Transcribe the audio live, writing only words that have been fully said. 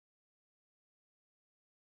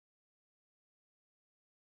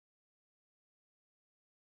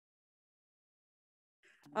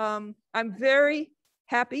I'm very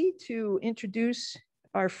happy to introduce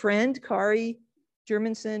our friend, Kari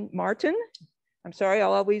Jermansen Martin. I'm sorry,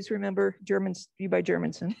 I'll always remember you by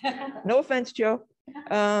Jermansen. No offense, Joe.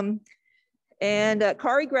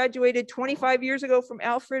 Kari graduated 25 years ago from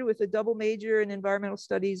Alfred with a double major in environmental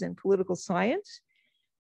studies and political science.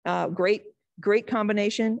 Great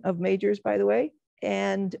combination of majors, by the way.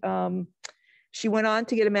 And she went on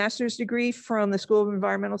to get a master's degree from the School of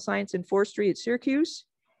Environmental Science and Forestry at Syracuse.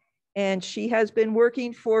 And she has been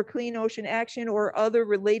working for Clean Ocean Action or other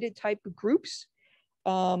related type of groups,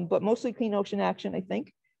 but mostly Clean Ocean Action, I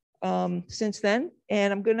think, since then.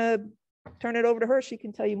 And I'm gonna turn it over to her. She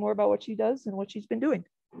can tell you more about what she does and what she's been doing.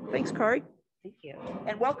 Thanks, Kari. Thank you.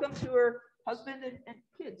 And welcome to her husband and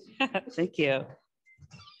kids. Thank you.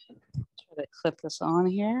 Try to clip this on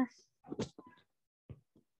here.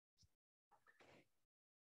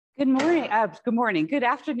 Good morning, good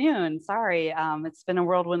afternoon. Sorry, it's been a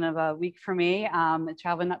whirlwind of a week for me,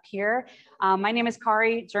 traveling up here. My name is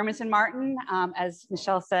Kari Jermansen Martin. As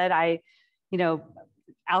Michelle said,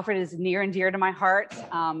 Alfred is near and dear to my heart.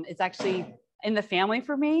 It's actually in the family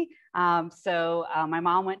for me. My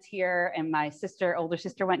mom went here and my older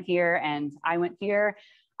sister went here and I went here.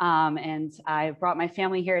 And I brought my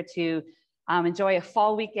family here to enjoy a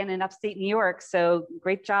fall weekend in upstate New York. So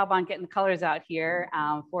great job on getting the colors out here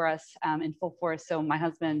for us in full force. So my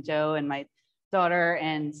husband, Joe, and my daughter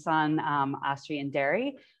and son, Ostri and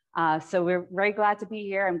Derry. So we're very glad to be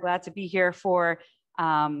here. I'm glad to be here for,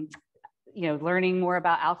 learning more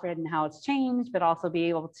about Alfred and how it's changed, but also be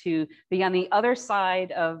able to be on the other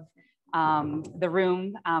side of the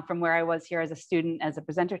room from where I was here as a student, as a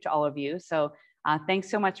presenter to all of you. So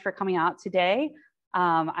thanks so much for coming out today.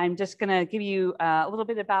 I'm just going to give you a little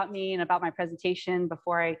bit about me and about my presentation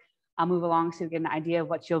before I move along so you get an idea of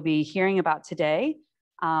what you'll be hearing about today.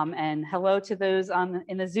 And hello to those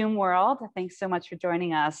in the Zoom world. Thanks so much for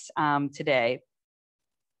joining us today.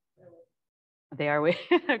 They are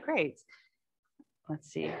great. Let's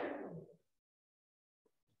see.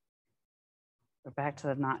 We're back to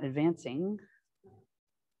the not advancing.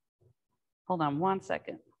 Hold on one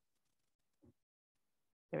second.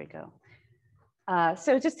 There we go.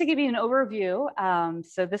 So just to give you an overview,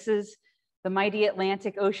 so this is the mighty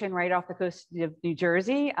Atlantic Ocean right off the coast of New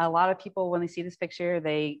Jersey. A lot of people, when they see this picture,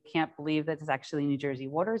 they can't believe that it's actually New Jersey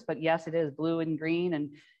waters, but yes, it is blue and green and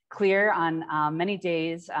clear on many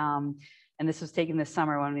days. And this was taken this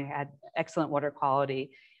summer when we had excellent water quality.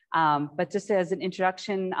 But just as an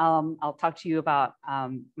introduction, I'll talk to you about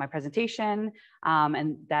my presentation,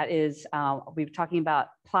 and that is, we're talking about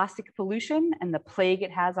plastic pollution and the plague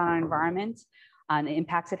it has on our environment, and the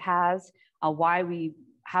impacts it has, why we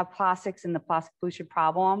have plastics and the plastic pollution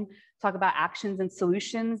problem, talk about actions and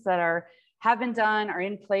solutions that have been done, are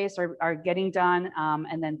in place, or are getting done,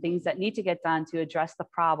 and then things that need to get done to address the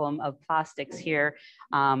problem of plastics here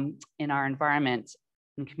in our environment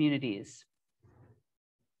and communities.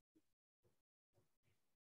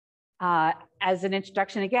 As an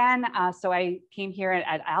introduction again, so I came here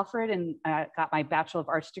at Alfred and got my Bachelor of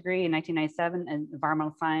Arts degree in 1997 in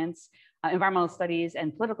environmental science, environmental studies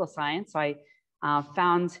and political science. So I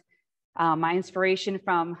found my inspiration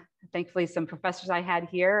from, thankfully, some professors I had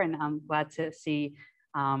here, and I'm glad to see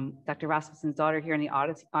Dr. Rasmussen's daughter here in the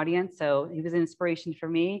audience. So he was an inspiration for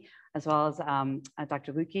me, as well as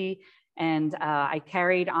Dr. Lukey. And I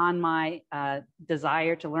carried on my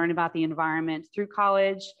desire to learn about the environment through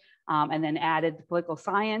college, and then added the political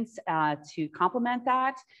science to complement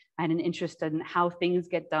that. I had an interest in how things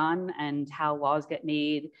get done and how laws get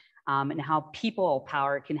made, and how people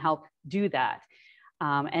power can help do that.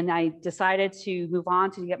 And I decided to move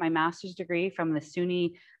on to get my master's degree from the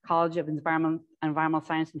SUNY College of Environmental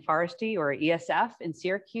Science and Forestry, or ESF, in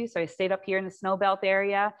Syracuse. So I stayed up here in the snow belt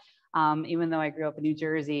area, even though I grew up in New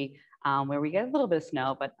Jersey, where we get a little bit of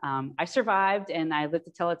snow, but I survived, and I lived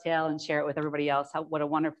to tell a tale and share it with everybody else, what a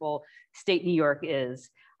wonderful state New York is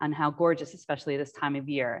and how gorgeous, especially this time of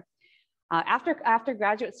year. After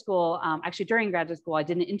graduate school, actually during graduate school, I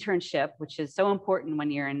did an internship, which is so important when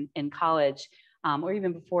you're in college, or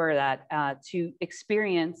even before that, to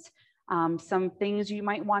experience some things you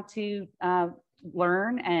might want to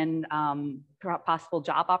learn and possible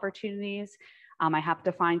job opportunities. I happened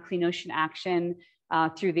to find Clean Ocean Action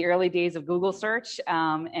through the early days of Google search.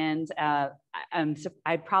 I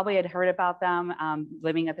probably had heard about them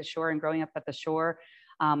living at the shore and growing up at the shore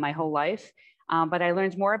my whole life. But I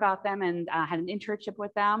learned more about them and had an internship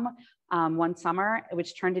with them one summer,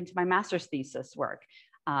 which turned into my master's thesis work.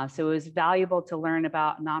 So it was valuable to learn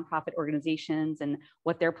about nonprofit organizations and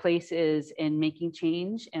what their place is in making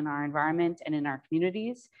change in our environment and in our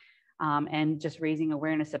communities. and just raising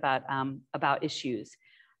awareness about issues.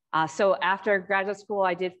 So after graduate school,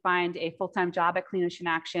 I did find a full-time job at Clean Ocean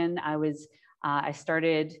Action. I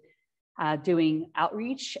started doing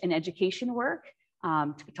outreach and education work,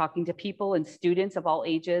 talking to people and students of all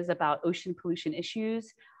ages about ocean pollution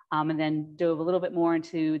issues, and then dove a little bit more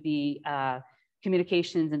into the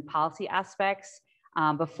communications and policy aspects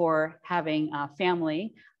before having a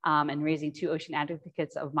family and raising 2 ocean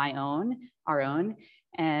advocates of our own.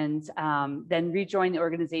 And then rejoined the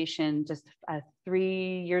organization just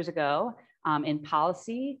 3 years ago in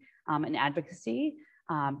policy and advocacy,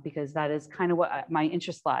 because that is kind of what my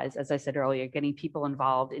interest lies, as I said earlier, getting people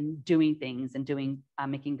involved in doing things and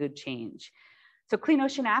making good change. So Clean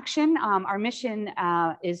Ocean Action, our mission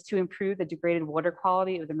is to improve the degraded water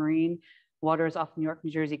quality of the marine waters off the New York,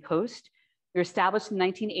 New Jersey coast. We were established in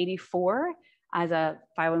 1984 as a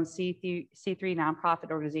 501c3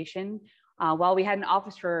 nonprofit organization. While we had an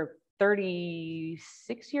office for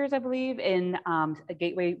 36 years, I believe, in a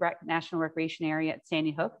Gateway National Recreation Area at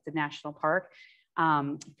Sandy Hook, the national park,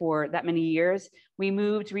 for that many years. We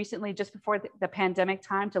moved recently, just before the pandemic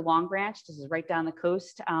time, to Long Branch. This is right down the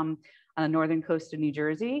coast, on the northern coast of New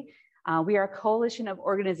Jersey. We are a coalition of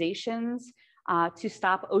organizations to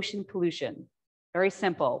stop ocean pollution. Very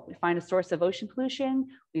simple. We find a source of ocean pollution.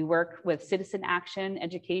 We work with citizen action,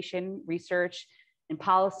 education, research, and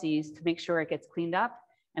policies to make sure it gets cleaned up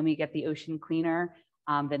and we get the ocean cleaner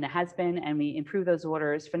than it has been, and we improve those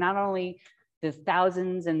waters for not only the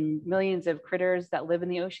thousands and millions of critters that live in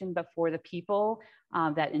the ocean, but for the people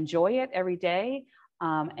that enjoy it every day,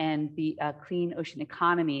 and the clean ocean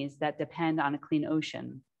economies that depend on a clean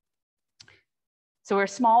ocean. So we're a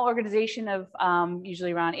small organization of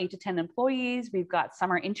usually around 8 to 10 employees. We've got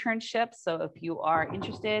summer internships. So if you are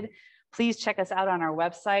interested, please check us out on our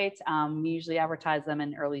website. We usually advertise them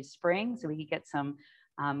in early spring so we can get some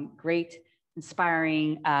great,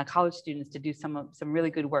 inspiring college students to do some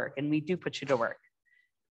really good work, and we do put you to work.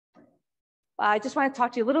 I just want to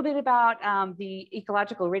talk to you a little bit about the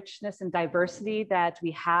ecological richness and diversity that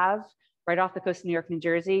we have right off the coast of New York, New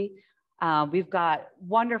Jersey. We've got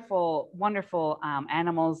wonderful, wonderful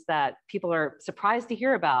animals that people are surprised to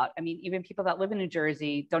hear about. I mean, even people that live in New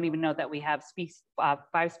Jersey don't even know that we have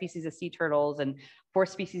 5 species of sea turtles and 4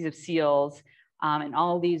 species of seals, and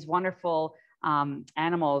all these wonderful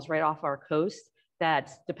animals right off our coast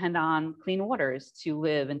that depend on clean waters to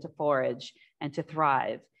live and to forage and to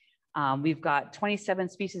thrive. We've got 27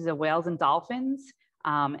 species of whales and dolphins,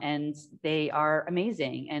 and they are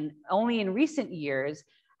amazing. And only in recent years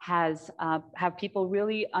have people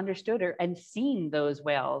really understood and seen those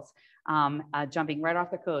whales jumping right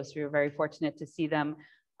off the coast. We were very fortunate to see them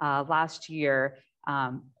last year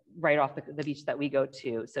right off the beach that we go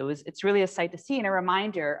to. So it's really a sight to see and a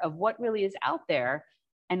reminder of what really is out there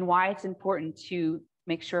and why it's important to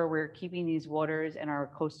make sure we're keeping these waters and our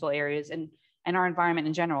coastal areas and our environment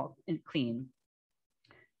in general clean.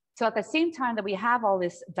 So at the same time that we have all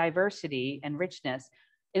this diversity and richness,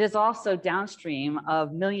 it is also downstream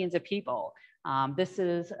of millions of people. This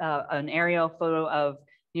is an aerial photo of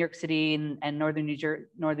New York City and northern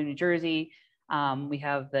New Jersey. We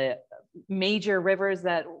have the major rivers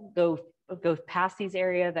that go past these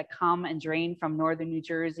areas that come and drain from northern New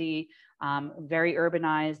Jersey, very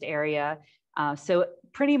urbanized area. So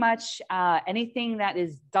pretty much anything that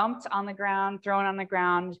is dumped on the ground, thrown on the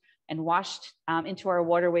ground, and washed into our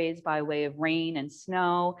waterways by way of rain and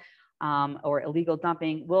snow, or illegal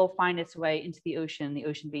dumping will find its way into the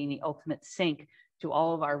ocean being the ultimate sink to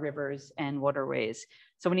all of our rivers and waterways.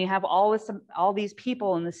 So when you have all these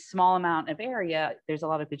people in this small amount of area, there's a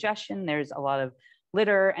lot of congestion, there's a lot of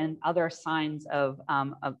litter and other signs of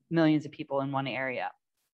millions of people in one area.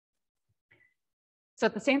 So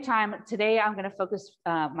at the same time, today I'm going to focus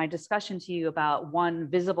my discussion to you about one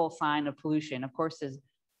visible sign of pollution. Of course, there's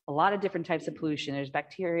a lot of different types of pollution. There's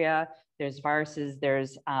bacteria, there's viruses,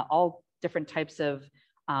 there's all different types of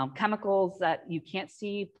chemicals that you can't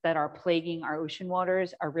see that are plaguing our ocean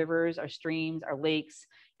waters, our rivers, our streams, our lakes,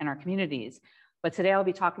 and our communities. But today I'll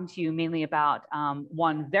be talking to you mainly about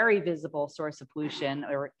one very visible source of pollution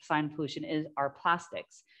or sign of pollution is our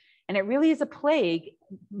plastics. And it really is a plague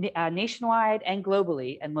nationwide and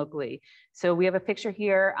globally and locally. So we have a picture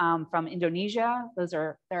here from Indonesia. Those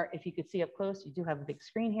are there. If you could see up close, you do have a big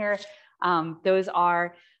screen here. Those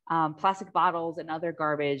are plastic bottles and other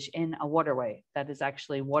garbage in a waterway. That is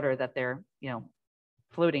actually water that they're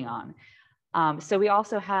floating on. So we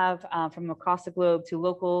also have from across the globe to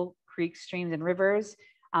local creeks, streams, and rivers.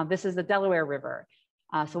 This is the Delaware River.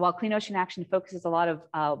 So while Clean Ocean Action focuses a lot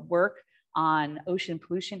of work on ocean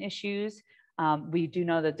pollution issues, We do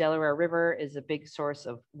know the Delaware River is a big source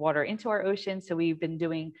of water into our ocean. So we've been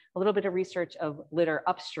doing a little bit of research of litter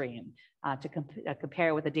upstream to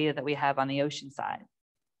compare with the data that we have on the ocean side.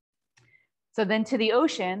 So then to the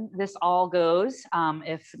ocean, this all goes,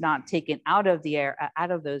 if not taken out of the air,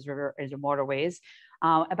 out of those rivers and waterways.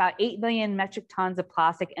 About 8 million metric tons of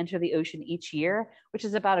plastic enter the ocean each year, which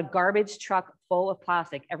is about a garbage truck full of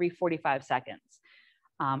plastic every 45 seconds.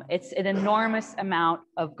 It's an enormous amount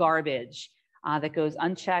of garbage that goes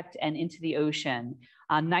unchecked and into the ocean.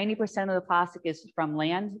 90% of the plastic is from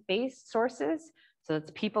land-based sources. So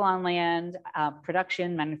it's people on land,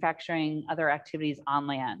 production, manufacturing, other activities on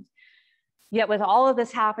land. Yet with all of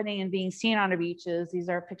this happening and being seen on our beaches, these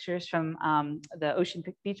are pictures from the ocean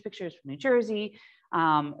beach pictures from New Jersey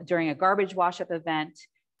during a garbage wash-up event,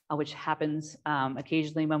 which happens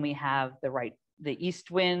occasionally when we have the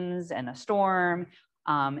east winds and a storm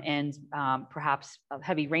and perhaps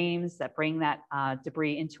heavy rains that bring that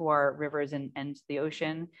debris into our rivers and the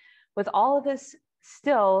ocean. With all of this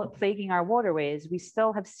still plaguing our waterways, we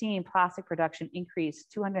still have seen plastic production increase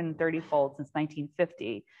 230-fold since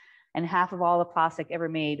 1950. And half of all the plastic ever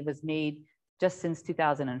made was made just since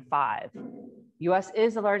 2005. US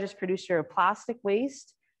is the largest producer of plastic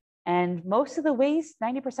waste, and most of the waste,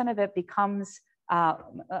 90% of it becomes,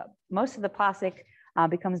 most of the plastic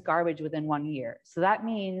becomes garbage within 1 year. So that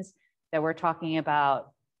means that we're talking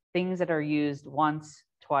about things that are used once,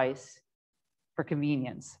 twice for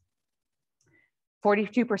convenience.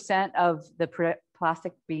 42% of the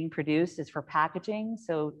plastic being produced is for packaging.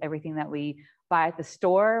 So everything that we buy at the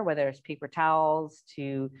store, whether it's paper towels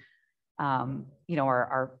to,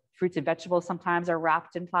 our fruits and vegetables sometimes are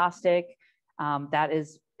wrapped in plastic.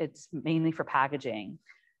 It's mainly for packaging.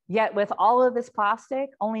 Yet with all of this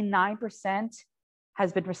plastic, only 9%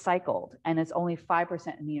 has been recycled, and it's only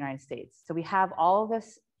 5% in the United States. So we have all of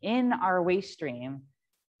this in our waste stream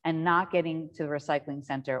and not getting to the recycling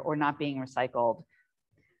center or not being recycled.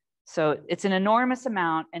 So it's an enormous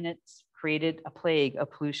amount, and it's created a plague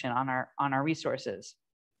of pollution on our resources.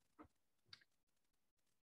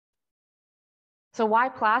 So why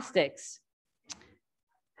plastics?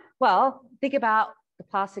 Well, think about the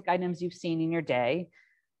plastic items you've seen in your day,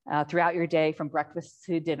 throughout your day, from breakfast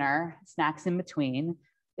to dinner, snacks in between.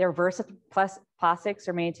 They're versatile. Plastics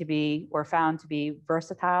are made to be, or found to be,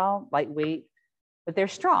 versatile, lightweight, but they're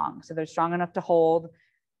strong. So they're strong enough to hold.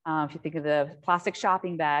 If you think of the plastic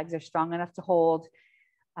shopping bags, they're strong enough to hold,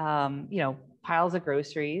 piles of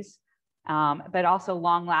groceries, but also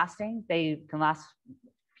long lasting. They can last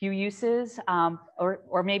few uses,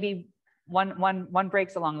 or maybe one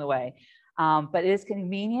breaks along the way. But it is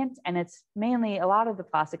convenient, and it's mainly, a lot of the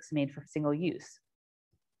plastics made for single use.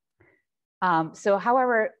 So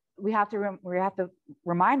however, we have to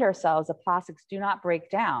remind ourselves that plastics do not break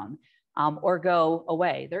down or go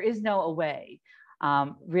away. There is no away.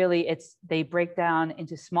 Really, they break down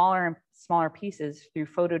into smaller and smaller pieces through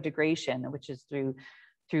photodegradation, which is through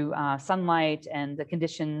sunlight and the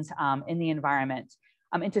conditions in the environment,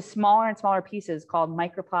 into smaller and smaller pieces called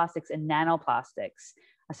microplastics and nanoplastics.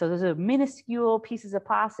 So those are minuscule pieces of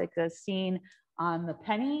plastic that's seen on the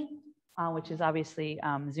penny, which is obviously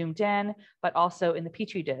zoomed in, but also in the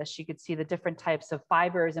Petri dish. You could see the different types of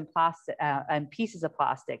fibers and plastic and pieces of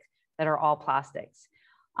plastic that are all plastics.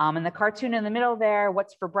 And the cartoon in the middle there,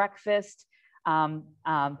 what's for breakfast?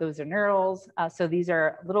 Those are nurdles. So these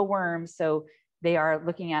are little worms. So they are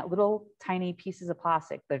looking at little tiny pieces of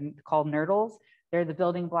plastic. They're called nurdles. They're the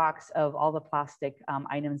building blocks of all the plastic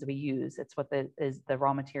items that we use. It's what is the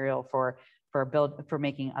raw material for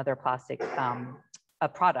making other plastic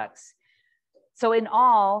products. So in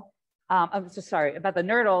all, I'm so sorry about the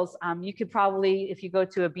nurdles. You could probably, if you go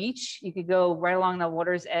to a beach, you could go right along the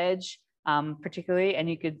water's edge, particularly, and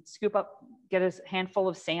you could scoop up, get a handful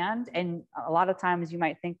of sand. And a lot of times you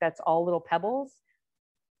might think that's all little pebbles.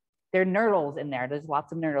 They're nurdles in there. There's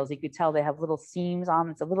lots of nurdles. You could tell they have little seams on.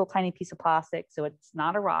 It's a little tiny piece of plastic, so it's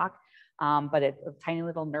not a rock, but it's tiny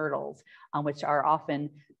little nurdles, which are often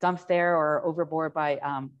dumped there or overboard by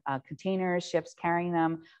containers, ships carrying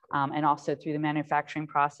them, and also through the manufacturing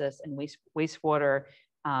process and wastewater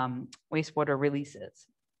releases.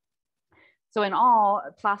 So in all,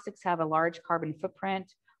 plastics have a large carbon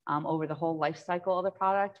footprint over the whole life cycle of the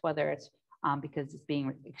product, whether it's because it's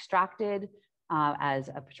being extracted as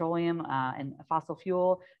a petroleum and a fossil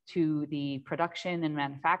fuel, to the production and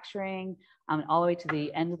manufacturing, all the way to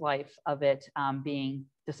the end life of it being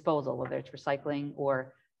disposal, whether it's recycling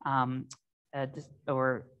or in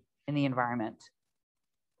the environment.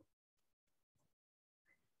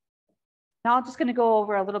 Now I'm just going to go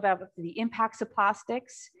over a little bit about the impacts of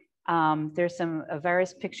plastics. There's some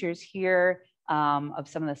various pictures here of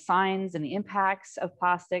some of the signs and the impacts of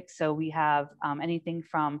plastics. So we have anything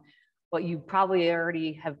from what you probably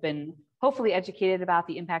already have been hopefully educated about,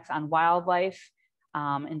 the impacts on wildlife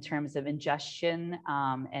in terms of ingestion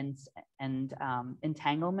and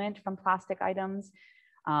entanglement from plastic items.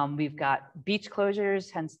 We've got beach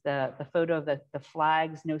closures, hence the photo of the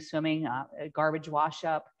flags, no swimming, garbage wash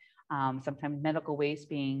up, sometimes medical waste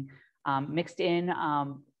being mixed in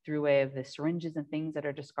through way of the syringes and things that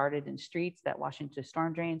are discarded in streets that wash into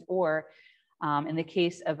storm drains, or in the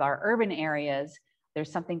case of our urban areas,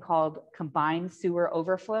 there's something called combined sewer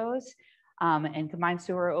overflows. And combined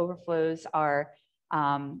sewer overflows are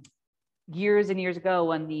years and years ago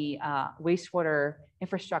when the wastewater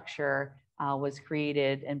infrastructure was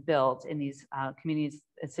created and built in these communities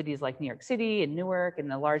and cities like New York City and Newark and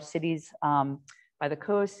the large cities by the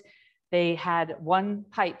coast. They had one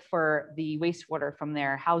pipe for the wastewater from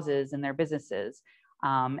their houses and their businesses,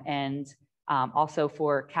 and also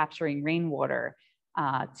for capturing rainwater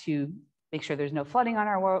to make sure there's no flooding on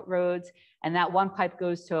our roads. And that one pipe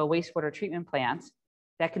goes to a wastewater treatment plant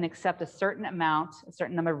that can accept a certain amount, a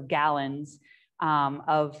certain number of gallons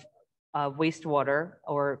of wastewater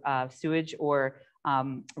or sewage or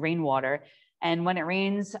rainwater. And when it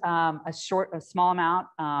rains a small amount,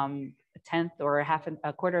 a tenth or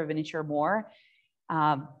a quarter of an inch or more,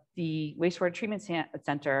 the wastewater treatment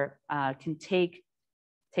center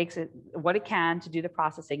takes what it can to do the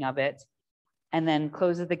processing of it, and then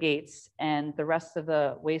closes the gates, and the rest of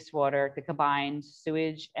the wastewater, the combined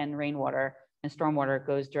sewage and rainwater and stormwater,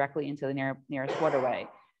 goes directly into the nearest waterway.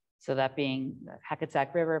 So that being the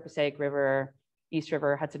Hackensack River, Passaic River, East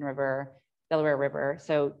River, Hudson River, Delaware River.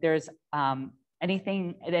 So there's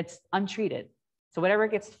anything that's untreated. So whatever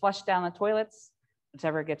gets flushed down the toilets,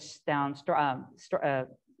 whatever gets down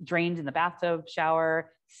drained in the bathtub,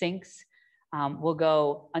 shower, sinks, will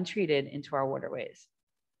go untreated into our waterways.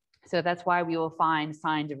 So that's why we will find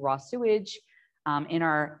signs of raw sewage in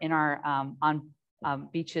our on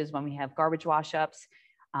beaches when we have garbage wash-ups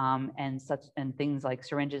and things like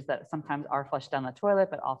syringes that sometimes are flushed down the toilet,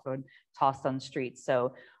 but also tossed on the streets.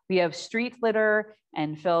 So we have street litter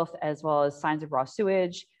and filth, as well as signs of raw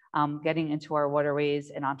sewage getting into our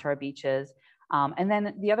waterways and onto our beaches. And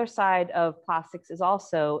then the other side of plastics is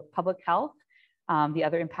also public health. The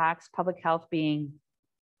other impacts, public health being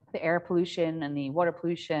the air pollution and the water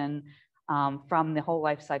pollution from the whole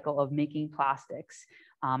life cycle of making plastics,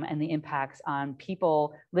 and the impacts on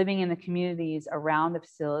people living in the communities around the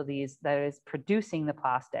facilities that is producing the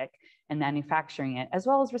plastic and manufacturing it, as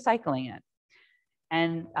well as recycling it.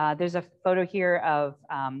 And there's a photo here of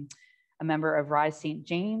a member of Rise St.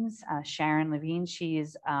 James, Sharon Levine.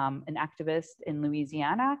 She's an activist in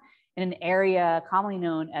Louisiana in an area commonly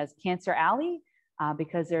known as Cancer Alley,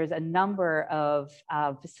 because there's a number of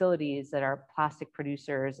facilities that are plastic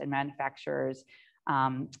producers and manufacturers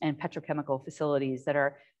and petrochemical facilities that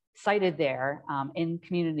are sited there in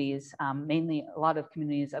communities, mainly a lot of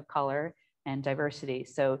communities of color and diversity.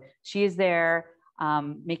 So she is there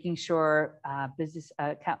making sure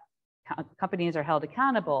companies are held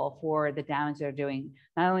accountable for the damage they're doing,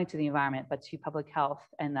 not only to the environment, but to public health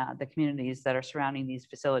and the communities that are surrounding these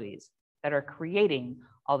facilities that are creating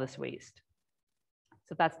all this waste.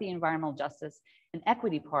 So that's the environmental justice and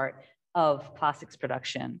equity part of plastics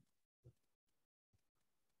production.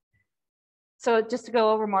 So just to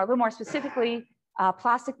go over a little more specifically,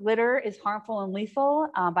 plastic litter is harmful and lethal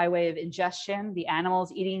by way of ingestion. The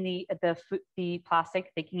animals eating the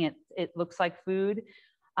plastic, thinking it looks like food,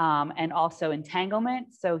 and also entanglement.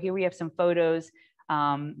 So here we have some photos.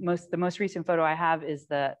 The most recent photo I have is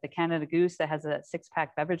the Canada goose that has a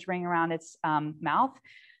 6-pack beverage ring around its mouth.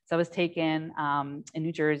 So it was taken in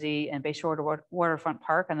New Jersey and Bayshore Waterfront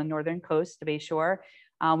Park on the northern coast of Bayshore.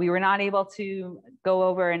 We were not able to go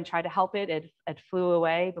over and try to help it. It flew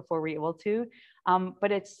away before we were able to.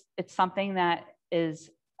 But it's something that is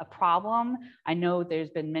a problem. I know there's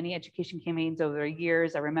been many education campaigns over the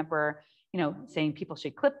years. I remember, saying people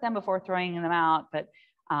should clip them before throwing them out, but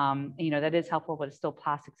that is helpful, but it's still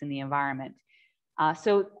plastics in the environment.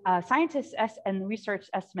 So scientists and research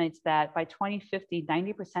estimates that by 2050,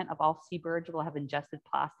 90% of all seabirds will have ingested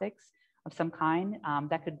plastics of some kind.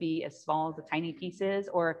 That could be as small as the tiny pieces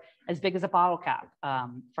or as big as a bottle cap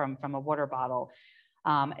from a water bottle.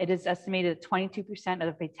 It is estimated that 22%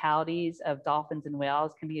 of the fatalities of dolphins and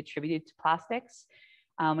whales can be attributed to plastics.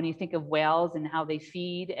 When you think of whales and how they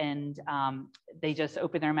feed and they just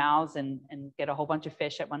open their mouths and get a whole bunch of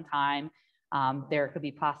fish at one time, there could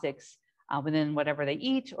be plastics within whatever they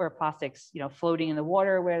eat, or plastics, floating in the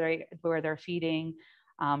water where they're feeding.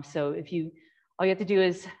 So all you have to do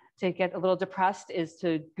is to get a little depressed is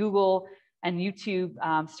to Google and YouTube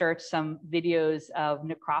search some videos of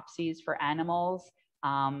necropsies for animals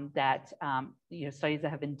that, studies that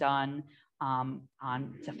have been done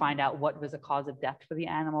to find out what was the cause of death for the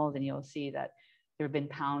animals. And you'll see that there have been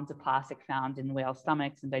pounds of plastic found in whale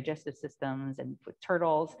stomachs and digestive systems and with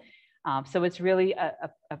turtles. So it's really a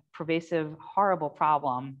pervasive, horrible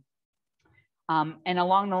problem. And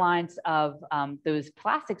along the lines of those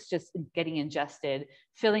plastics just getting ingested,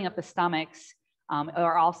 filling up the stomachs,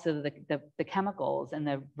 are also the chemicals and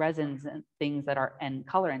the resins and things that are, and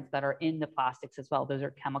colorants that are in the plastics as well. Those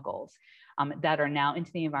are chemicals that are now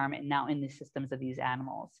into the environment and now in the systems of these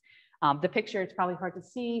animals. The picture, it's probably hard to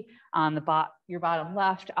see on your bottom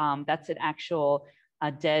left, that's an actual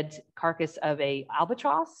dead carcass of a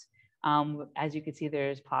albatross. As you can see,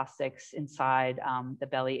 there's plastics inside the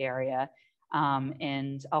belly area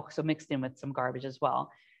and also mixed in with some garbage as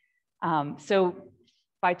well. So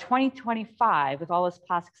by 2025, with all this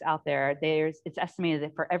plastics out there, it's estimated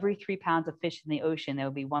that for every 3 pounds of fish in the ocean, there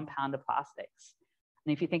will be 1 pound of plastics.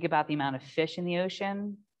 And if you think about the amount of fish in the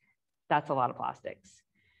ocean, that's a lot of plastics.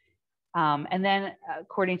 And then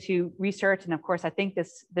according to research, and of course, I think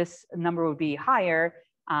this number would be higher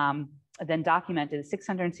than documented,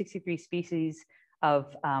 663 species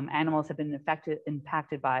of animals have been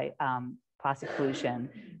impacted by plastic pollution.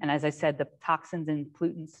 And as I said, the toxins and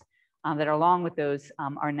pollutants that are along with those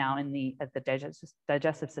are now in the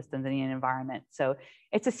digestive systems in the environment. So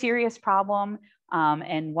it's a serious problem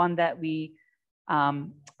and one that we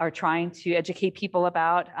are trying to educate people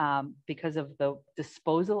about because of the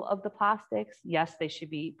disposal of the plastics. Yes, they should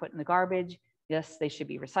be put in the garbage. Yes, they should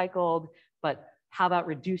be recycled, but how about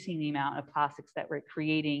reducing the amount of plastics that we're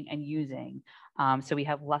creating and using so we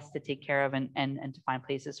have less to take care of and to find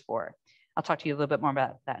places for. I'll talk to you a little bit more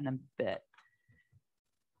about that in a bit.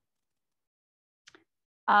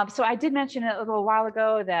 So I did mention a little while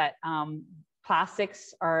ago that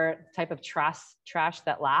plastics are a type of trash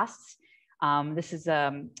that lasts. This is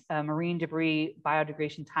a marine debris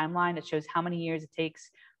biodegradation timeline that shows how many years it takes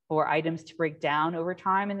for items to break down over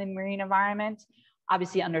time in the marine environment,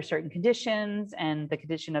 obviously under certain conditions and the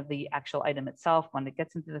condition of the actual item itself when it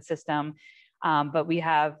gets into the system. But we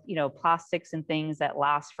have, plastics and things that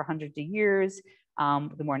last for hundreds of years.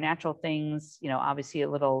 The more natural things, obviously a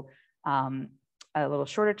little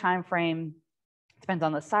shorter time frame. Depends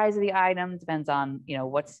on the size of the item. Depends on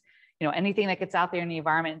what's anything that gets out there in the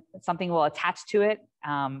environment. Something will attach to it.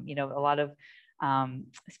 A lot of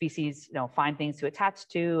species find things to attach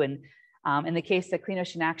to, and in the case that Clean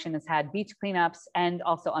Ocean Action has had beach cleanups and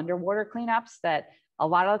also underwater cleanups, that a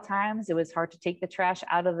lot of times it was hard to take the trash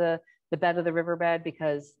out of the bed of the riverbed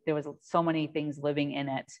because there was so many things living in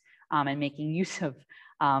it and making use of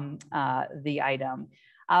the item.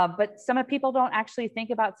 But some people don't actually think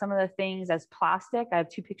about some of the things as plastic. I have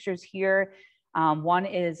 2 pictures here. One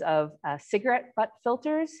is of cigarette butt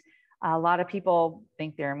filters. A lot of people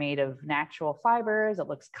think they're made of natural fibers. It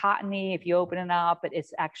looks cottony if you open it up, but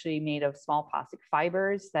it's actually made of small plastic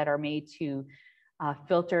fibers that are made to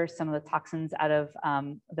filter some of the toxins out of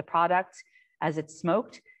the product as it's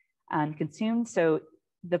smoked and consumed. So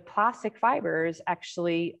the plastic fibers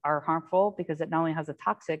actually are harmful because it not only has the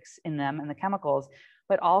toxics in them and the chemicals,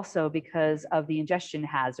 but also because of the ingestion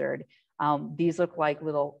hazard. These look like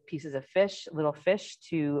little pieces of fish, little fish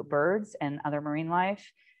to birds and other marine life.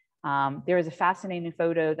 There is a fascinating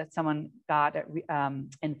photo that someone got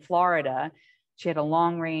in Florida. She had a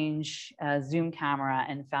long range zoom camera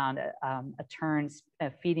and found a tern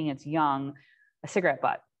feeding its young a cigarette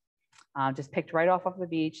butt. Just picked right off the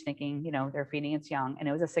beach thinking, they're feeding its young, and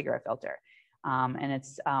it was a cigarette filter. And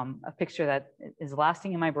it's a picture that is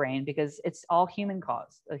lasting in my brain because it's all human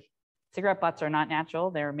caused. Cigarette butts are not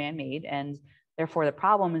natural, they're man-made, and therefore the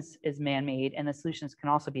problem is man-made, and the solutions can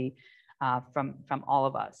also be from all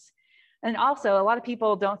of us. And also, a lot of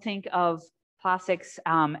people don't think of plastics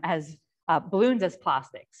as balloons as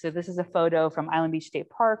plastics. So this is a photo from Island Beach State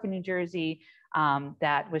Park in New Jersey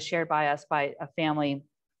that was shared by us by a family,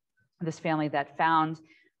 this family that found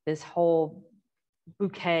this whole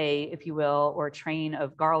bouquet, if you will, or train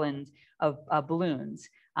of garland of balloons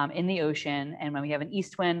in the ocean. And when we have an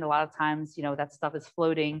east wind, a lot of times, that stuff is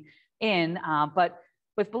floating in. But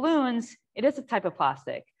with balloons, it is a type of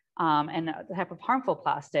plastic and a type of harmful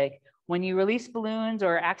plastic. When you release balloons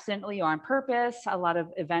or accidentally or on purpose, a lot of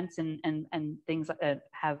events and things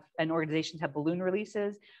and organizations have balloon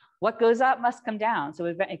releases. What goes up must come down. So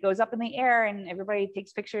it goes up in the air and everybody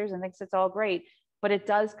takes pictures and thinks it's all great, but it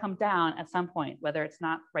does come down at some point, whether it's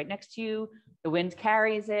not right next to you, the wind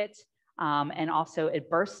carries it, and also it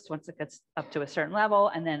bursts once it gets up to a certain level,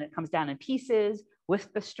 and then it comes down in pieces, with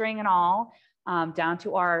the string and all, down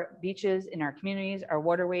to our beaches, in our communities, our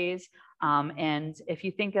waterways. And if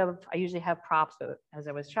you think of, I usually have props, but as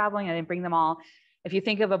I was traveling, I didn't bring them all. If you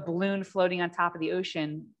think of a balloon floating on top of the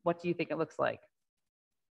ocean, what do you think it looks like?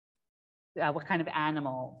 What kind of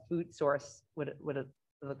animal, food source would it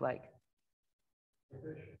look like?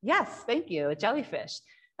 Yes, thank you, a jellyfish.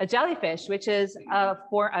 A jellyfish, which is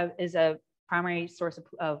a primary source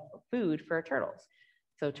of food for turtles.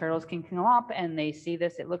 So turtles can come up and they see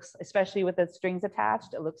this, it looks, especially with the strings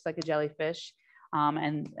attached, it looks like a jellyfish,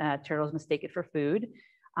 and turtles mistake it for food.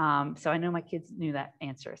 So I know my kids knew that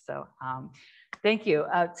answer, so thank you.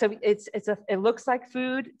 So it looks like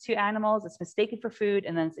food to animals, it's mistaken for food,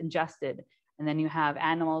 and then it's ingested. And then you have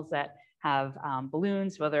animals that have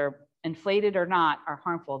balloons, whether inflated or not, are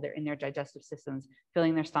harmful. They're in their digestive systems,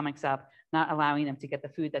 filling their stomachs up, not allowing them to get the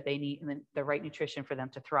food that they need and the right nutrition for them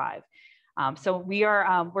to thrive. So we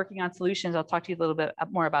are working on solutions. I'll talk to you a little bit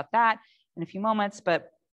more about that in a few moments, but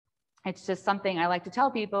it's just something I like to tell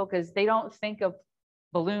people because they don't think of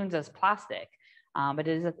balloons as plastic, but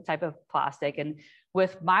it is a type of plastic. And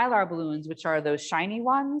with mylar balloons, which are those shiny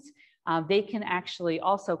ones, they can actually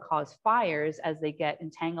also cause fires as they get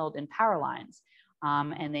entangled in power lines.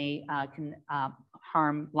 And they can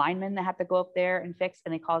harm linemen that have to go up there and fix,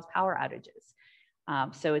 and they cause power outages.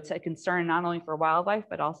 So it's a concern not only for wildlife,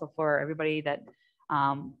 but also for everybody that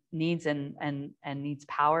needs and needs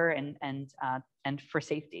power and for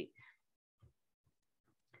safety.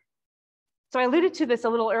 So I alluded to this a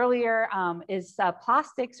little earlier,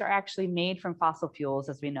 plastics are actually made from fossil fuels,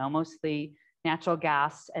 as we know, mostly natural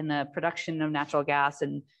gas and the production of natural gas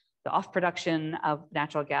and the off production of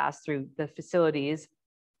natural gas through the facilities.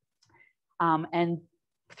 And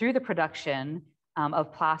through the production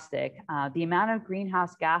of plastic, the amount of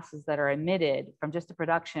greenhouse gases that are emitted from just the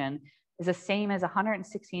production is the same as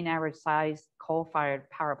 116 average size coal-fired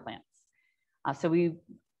power plants. So we've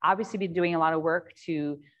obviously been doing a lot of work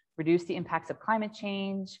to reduce the impacts of climate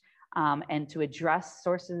change and to address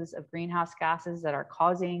sources of greenhouse gases that are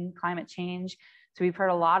causing climate change. So we've heard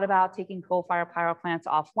a lot about taking coal-fired power plants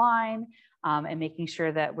offline and making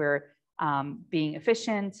sure that we're being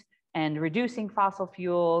efficient and reducing fossil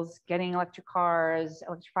fuels, getting electric cars,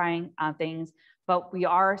 electrifying things, but we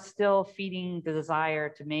are still feeding the desire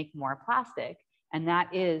to make more plastic. And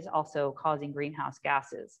that is also causing greenhouse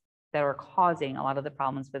gases that are causing a lot of the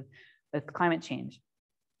problems with climate change.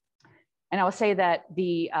 And I will say that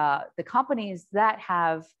the companies that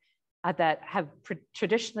have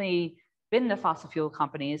traditionally been the fossil fuel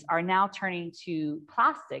companies are now turning to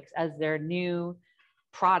plastics as their new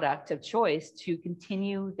product of choice to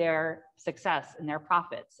continue their success and their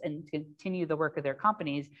profits and continue the work of their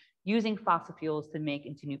companies using fossil fuels to make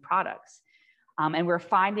into new products. And we're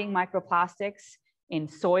finding microplastics in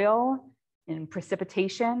soil, in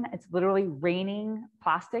precipitation. It's literally raining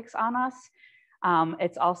plastics on us.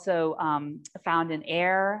 It's also found in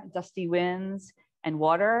air, dusty winds, and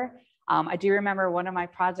water. I do remember one of my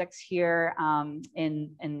projects here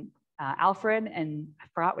in Alfred, and I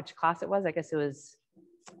forgot which class it was. I guess it was,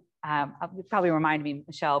 probably remind me,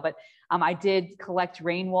 Michelle, but I did collect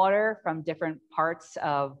rainwater from different parts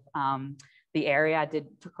of the area. I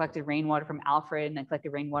collected rainwater from Alfred, and I collected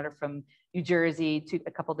rainwater from New Jersey, to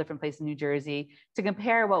a couple different places in New Jersey, to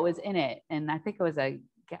compare what was in it. And I think it was a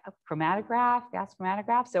gas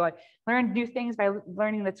chromatograph. So I learned new things by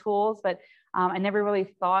learning the tools, but I never really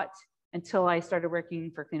thought until I started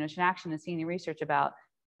working for Clean Ocean Action and seeing the research about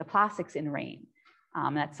the plastics in rain.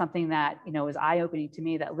 That's something that was eye-opening to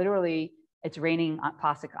me, that literally it's raining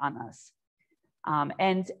plastic on us.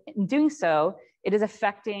 And in doing so, it is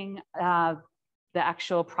affecting the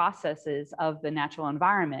actual processes of the natural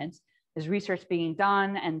environment. There's research being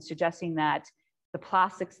done and suggesting that the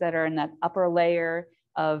plastics that are in that upper layer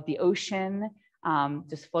of the ocean,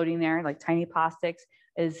 just floating there like tiny plastics,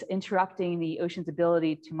 is interrupting the ocean's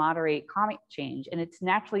ability to moderate climate change. And it's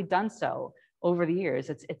naturally done so over the years.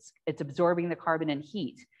 It's absorbing the carbon and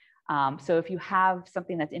heat. So if you have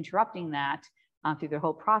something that's interrupting that through the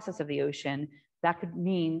whole process of the ocean, that could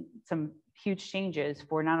mean some huge changes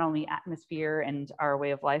for not only atmosphere and our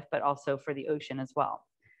way of life, but also for the ocean as well.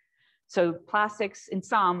 So plastics, in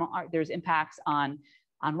some, there's impacts on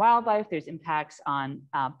wildlife, there's impacts on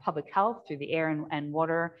public health through the air and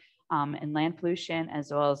water and land pollution,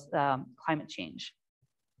 as well as climate change.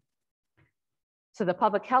 So the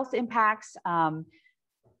public health impacts,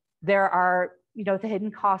 there are the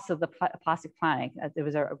hidden costs of the plastic planet. There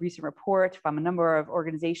was a recent report from a number of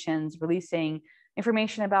organizations releasing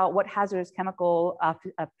information about what hazardous chemical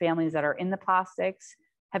families that are in the plastics,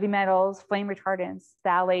 heavy metals, flame retardants,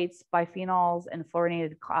 phthalates, biphenyls, and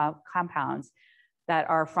fluorinated compounds that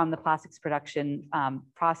are from the plastics production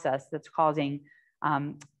process that's causing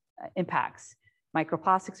impacts.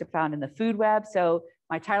 Microplastics are found in the food web. So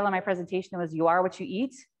my title of my presentation was "You Are What You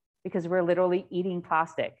Eat," because we're literally eating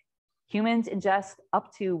plastic. Humans ingest up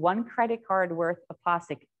to 1 credit card worth of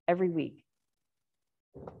plastic every week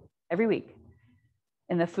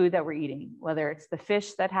in the food that we're eating, whether it's the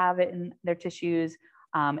fish that have it in their tissues,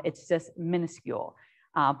 it's just minuscule,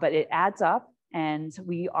 but it adds up. And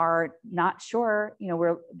we are not sure,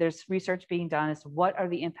 there's research being done as to what are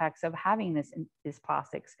the impacts of having these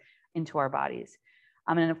plastics into our bodies.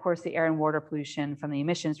 And of course, the air and water pollution from the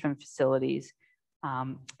emissions from facilities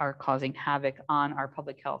are causing havoc on our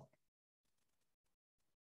public health.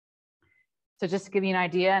 So just to give you an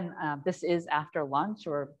idea, and this is after lunch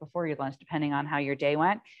or before your lunch, depending on how your day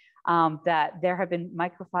went, that there have been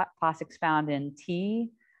microplastics found in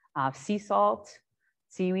tea, sea salt,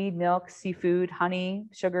 seaweed, milk, seafood, honey,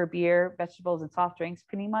 sugar, beer, vegetables, and soft drinks,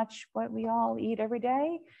 pretty much what we all eat every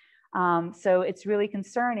day. So it's really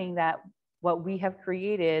concerning that what we have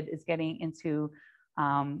created is getting into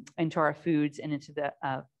our foods and into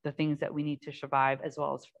the things that we need to survive, as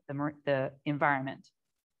well as the environment.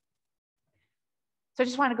 So I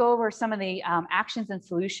just want to go over some of the actions and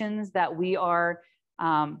solutions that we are,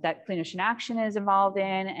 that Clean Ocean Action is involved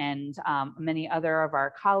in, and many other of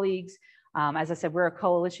our colleagues. As I said, we're a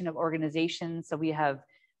coalition of organizations. So we have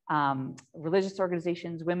religious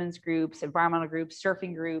organizations, women's groups, environmental groups,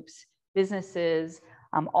 surfing groups, businesses,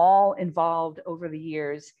 all involved over the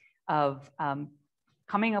years of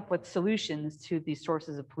coming up with solutions to these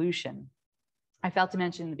sources of pollution. I failed to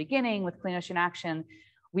mention in the beginning with Clean Ocean Action,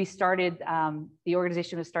 we started, the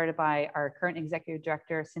organization was started by our current executive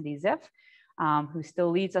director, Cindy Ziff, who still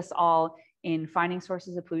leads us all in finding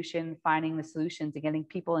sources of pollution, finding the solutions, and getting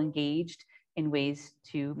people engaged in ways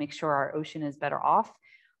to make sure our ocean is better off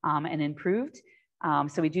and improved.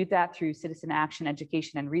 So we do that through citizen action,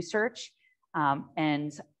 education, and research.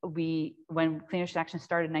 And when Clean Ocean Action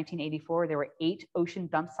started in 1984, there were 8 ocean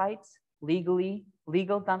dump sites,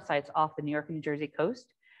 legal dump sites off the New York and New Jersey coast,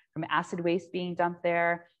 from acid waste being dumped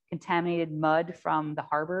there, contaminated mud from the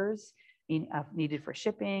harbors needed for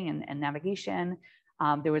shipping and navigation.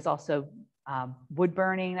 There was also wood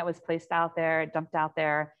burning that was placed out there, dumped out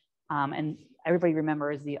there. And everybody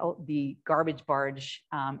remembers the garbage barge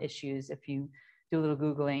issues if you do a little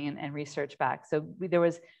Googling and research back. So there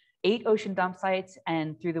was 8 ocean dump sites,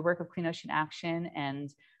 and through the work of Clean Ocean Action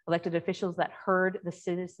and elected officials that heard the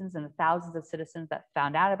citizens and the thousands of citizens that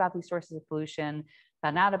found out about these sources of pollution,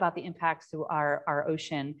 found out about the impacts to our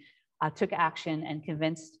ocean, took action and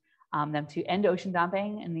convinced them to end ocean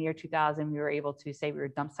dumping. In the year 2000, we were able to say we were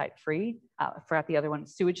dump site free. Forgot the other one,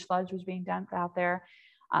 sewage sludge was being dumped out there.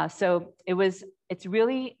 So it's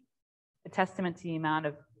really a testament to the amount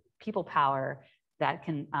of people power that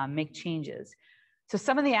can make changes. So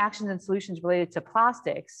some of the actions and solutions related to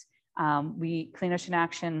plastics, Clean Ocean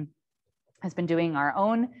Action has been doing our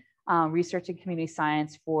own research and community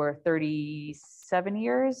science for 37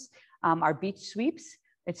 years. Our beach sweeps,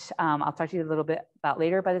 which I'll talk to you a little bit about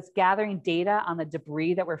later, but it's gathering data on the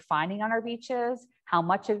debris that we're finding on our beaches, how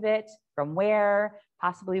much of it, from where,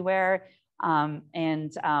 possibly where,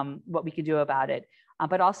 and what we could do about it.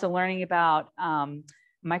 But also learning about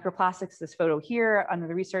microplastics. This photo here under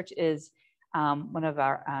the research is one of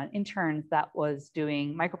our interns that was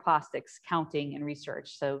doing microplastics counting and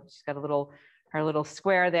research. So she's got her little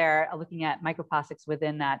square there looking at microplastics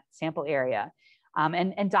within that sample area,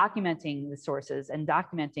 and documenting the sources and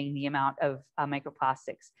documenting the amount of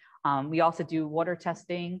microplastics. We also do water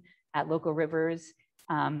testing at local rivers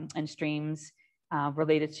and streams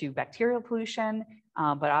related to bacterial pollution,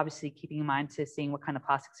 but obviously keeping in mind to seeing what kind of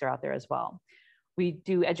plastics are out there as well. We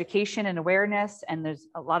do education and awareness, and there's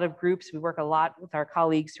a lot of groups. We work a lot with our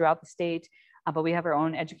colleagues throughout the state, but we have our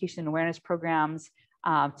own education and awareness programs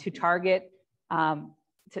to target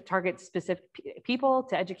specific people,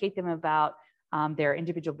 to educate them about their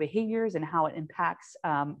individual behaviors and how it impacts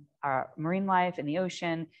our marine life and the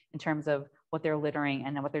ocean in terms of what they're littering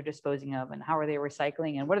and what they're disposing of, and how are they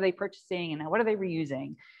recycling, and what are they purchasing, and what are they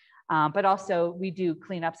reusing. But also we do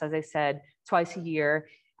cleanups, as I said, twice a year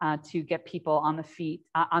to get people on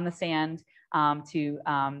the sand, to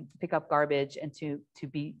pick up garbage and to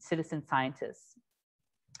be citizen scientists.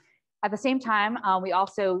 At the same time, we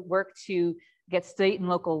also work to get state and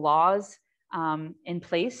local laws in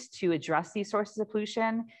place to address these sources of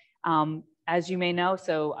pollution. As you may know,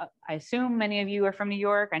 so I assume many of you are from New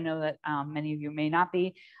York. I know that many of you may not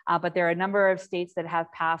be, but there are a number of states that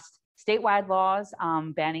have passed statewide laws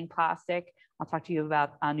banning plastic. I'll talk to you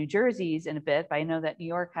about New Jersey's in a bit, but I know that New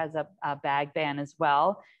York has a bag ban as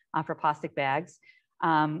well for plastic bags.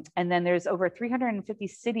 And then there's over 350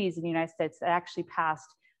 cities in the United States that actually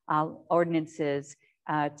passed ordinances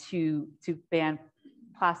to ban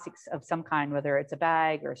plastics of some kind, whether it's a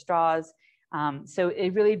bag or straws. So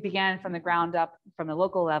it really began from the ground up, from the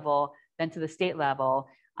local level, then to the state level.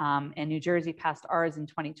 And New Jersey passed ours in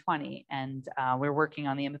 2020, and we're working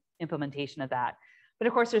on the implementation of that. But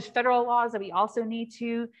of course, there's federal laws that we also need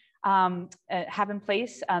to have in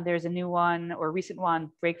place. There's a new one, or recent one,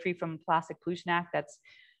 Break Free from Plastic Pollution Act, that's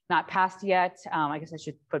not passed yet. I guess I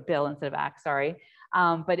should put bill instead of act, sorry.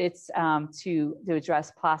 But it's to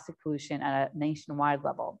address plastic pollution at a nationwide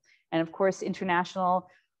level. And of course, international,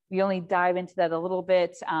 we only dive into that a little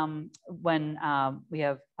bit when we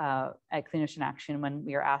have at Clean Ocean Action, when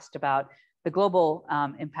we are asked about the global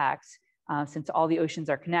impacts, since all the oceans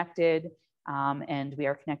are connected, and we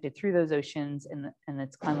are connected through those oceans and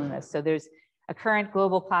its cleanliness. So there's a current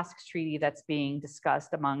global plastics treaty that's being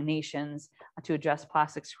discussed among nations to address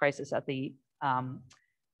plastics crisis at the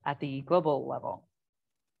global level.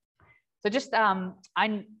 So just,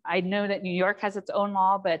 I know that New York has its own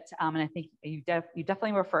law, but, and I think you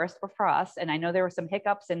definitely were first for us. And I know there were some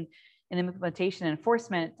hiccups in implementation and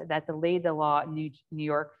enforcement that delayed the law in New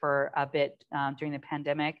York for a bit during the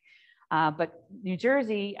pandemic. But New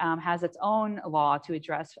Jersey has its own law to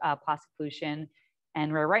address plastic pollution,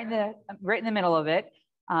 and we're right in the middle of it.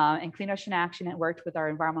 And Clean Ocean Action had worked with our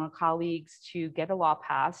environmental colleagues to get a law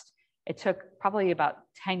passed. It took probably about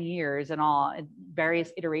 10 years in all,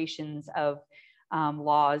 various iterations of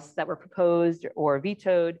laws that were proposed or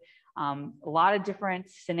vetoed, a lot of different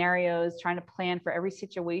scenarios, trying to plan for every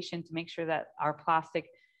situation to make sure that our plastic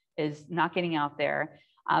is not getting out there.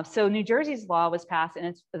 So New Jersey's law was passed, and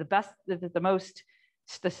it's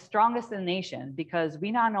the strongest in the nation, because we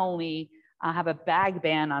not only have a bag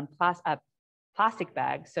ban on plastic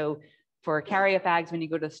bags. So for carryout bags, when you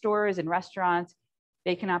go to stores and restaurants,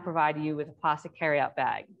 they cannot provide you with a plastic carryout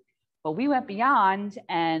bag. But we went beyond,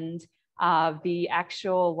 and the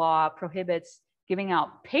actual law prohibits giving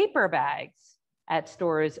out paper bags at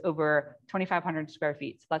stores over 2,500 square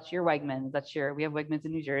feet. So that's your Wegmans, we have Wegmans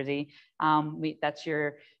in New Jersey. That's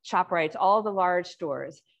your ShopRites, all the large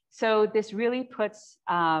stores. So this really puts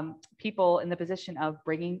people in the position of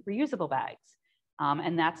bringing reusable bags.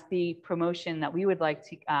 And that's the promotion that we would like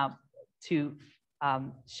to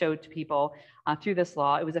show to people through this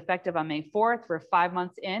law. It was effective on May 4th. We're 5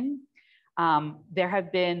 months in. There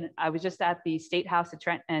have been, I was just at the State House at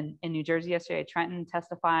Trenton, in New Jersey yesterday at Trenton,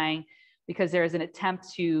 testifying because there is an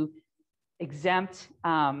attempt to exempt,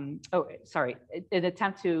 an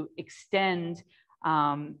attempt to extend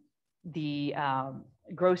the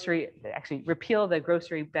grocery, actually repeal the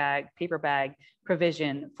grocery bag, paper bag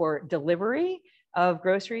provision for delivery of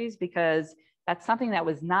groceries, because that's something that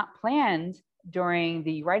was not planned during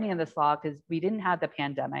the writing of this law, because we didn't have the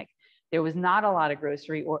pandemic. There was not a lot of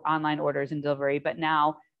grocery or online orders and delivery, but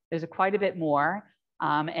now there's quite a bit more.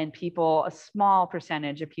 And people, a small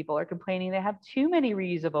percentage of people are complaining they have too many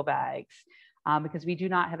reusable bags because we do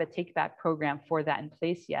not have a take back program for that in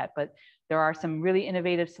place yet. But there are some really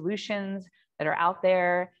innovative solutions that are out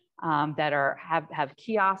there that have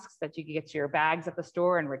kiosks that you can get your bags at the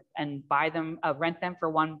store and buy them, rent them for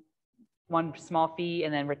one small fee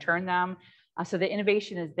and then return them. So the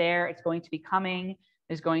innovation is there. It's going to be coming.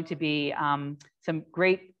 There's going to be some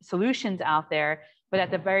great solutions out there. But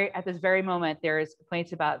at this very moment, there's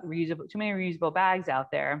complaints about too many reusable bags out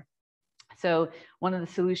there. So one of the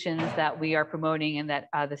solutions that we are promoting, and that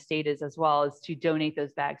the state is as well, is to donate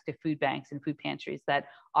those bags to food banks and food pantries that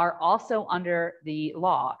are also under the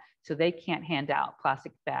law. So they can't hand out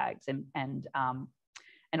plastic bags. And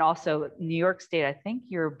also New York State, I think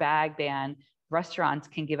your bag ban, restaurants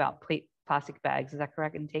can give out plastic bags. Is that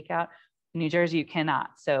correct? In takeout? In New Jersey, you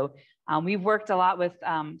cannot. So we've worked a lot with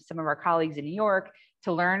some of our colleagues in New York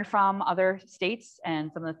to learn from other states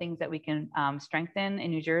and some of the things that we can strengthen in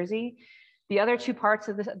New Jersey. The other two parts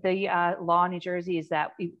of the law in New Jersey is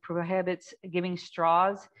that it prohibits giving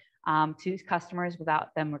straws to customers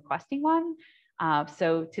without them requesting one.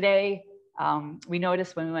 So today, we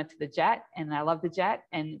noticed when we went to the Jet, and I love the Jet,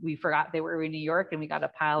 and we forgot they were in New York, and we got a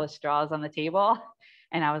pile of straws on the table.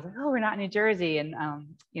 And I was like, oh, we're not in New Jersey. And,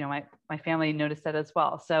 you know, my family noticed that as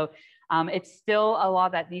well. So it's still a law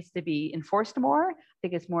that needs to be enforced more. I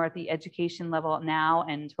think it's more at the education level now,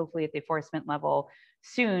 and hopefully at the enforcement level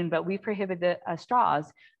soon. But we prohibit the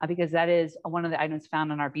straws because that is one of the items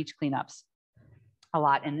found on our beach cleanups a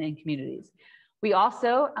lot in communities. We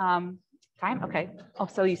also, time, okay. Oh,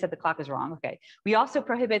 so you said the clock is wrong. Okay. We also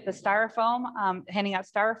prohibit the styrofoam, handing out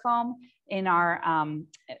styrofoam in our,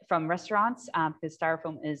 from restaurants, because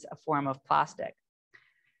styrofoam is a form of plastic.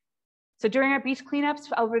 So during our beach cleanups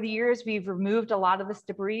over the years, we've removed a lot of this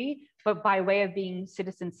debris, but by way of being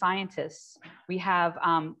citizen scientists, we have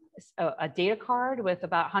a data card with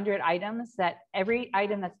about 100 items that every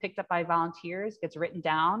item that's picked up by volunteers gets written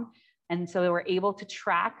down. And so we're able to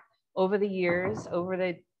track over the years,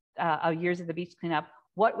 years of the beach cleanup,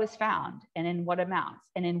 what was found and in what amounts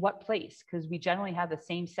and in what place, because we generally have the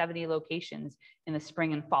same 70 locations in the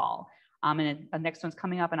spring and fall. And the next one's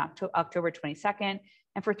coming up on October 22nd.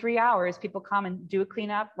 And for 3 hours, people come and do a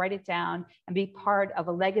cleanup, write it down, and be part of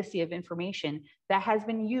a legacy of information that has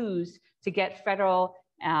been used to get federal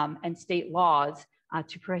and state laws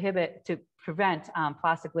to prevent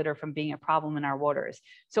plastic litter from being a problem in our waters.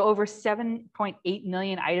 So over 7.8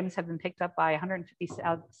 million items have been picked up by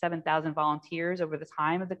 157,000 volunteers over the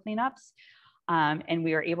time of the cleanups. And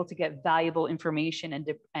we are able to get valuable information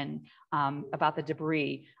about the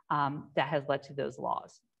debris that has led to those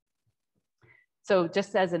laws. So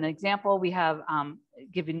just as an example, we have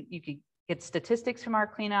you could get statistics from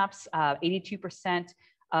our cleanups. 82%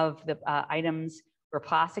 of the items were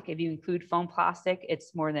plastic. If you include foam plastic,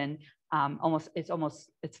 it's more than it's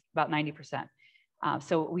about 90%.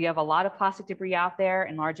 So we have a lot of plastic debris out there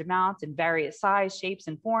in large amounts in various size, shapes,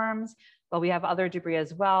 and forms, but we have other debris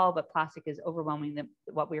as well, but plastic is overwhelming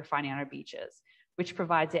what we are finding on our beaches, which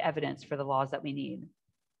provides the evidence for the laws that we need.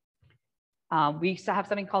 We used to have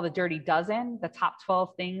something called the Dirty Dozen, the top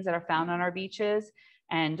 12 things that are found on our beaches.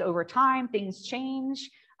 And over time, things change.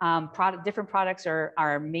 Different products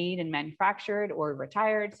are made and manufactured or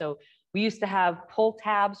retired. So we used to have pull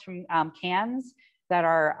tabs from cans that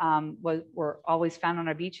were always found on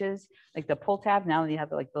our beaches, like the pull tab. Now you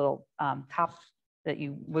have like the little top that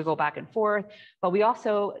you wiggle back and forth. But we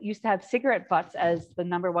also used to have cigarette butts as the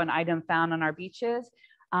 #1 item found on our beaches.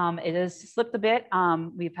 It has slipped a bit.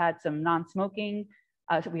 We've had some non-smoking.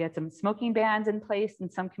 We had some smoking bans in place in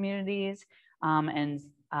some communities.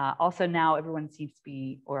 Also now everyone seems to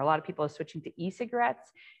be, or a lot of people are switching to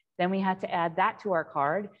e-cigarettes. Then we had to add that to our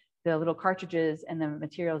card, the little cartridges and the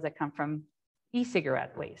materials that come from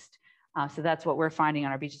e-cigarette waste. So that's what we're finding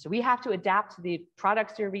on our beaches. So we have to adapt to the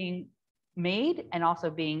products that are being made and also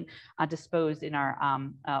being disposed in our,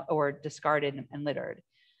 or discarded and littered.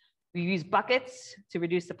 We use buckets to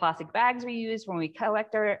reduce the plastic bags we use when we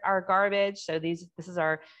collect our garbage. So this is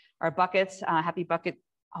our buckets, happy bucket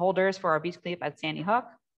holders for our beach cleanup at Sandy Hook.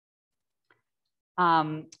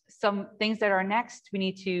 Some things that are next, we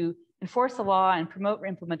need to enforce the law and promote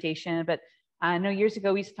implementation. But I know years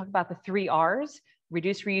ago, we used to talk about the 3 R's,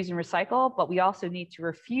 reduce, reuse, and recycle, but we also need to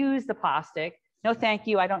refuse the plastic. No, thank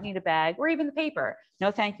you, I don't need a bag, or even the paper.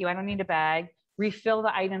 No, thank you, I don't need a bag. Refill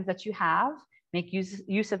the items that you have. Make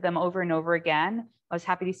use of them over and over again. I was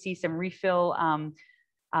happy to see some refill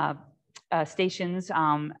stations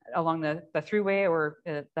along the thruway or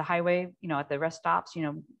the highway, at the rest stops,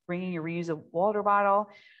 bringing your reusable water bottle.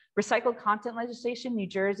 Recycled content legislation, New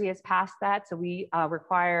Jersey has passed that. So we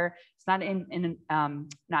require, it's not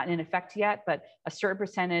in effect yet, but a certain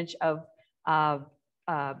percentage of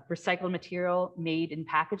recycled material made in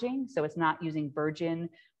packaging. So it's not using virgin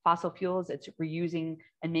fossil fuels, it's reusing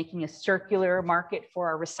and making a circular market for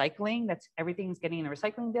our recycling. That's everything's getting in a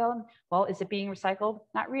recycling bin. Well, is it being recycled?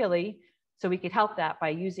 Not really. So we could help that by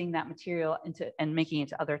using that material and making it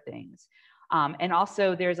into other things. And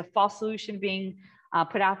also there's a false solution being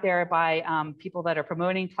put out there by people that are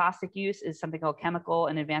promoting plastic use, is something called chemical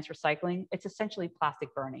and advanced recycling. It's essentially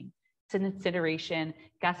plastic burning. It's an incineration,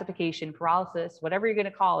 gasification, pyrolysis, whatever you're gonna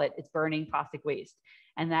call it, it's burning plastic waste.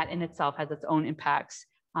 And that in itself has its own impacts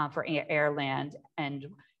for air, land, and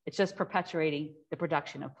it's just perpetuating the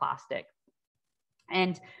production of plastic.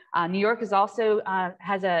 And New York is also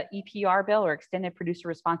has a EPR bill, or extended producer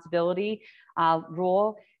responsibility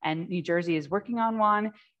rule, and New Jersey is working on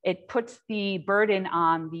one. It puts the burden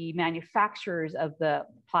on the manufacturers of the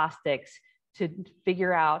plastics to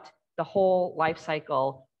figure out the whole life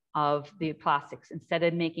cycle of the plastics, instead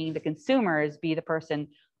of making the consumers be the person,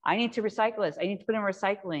 I need to recycle this, I need to put in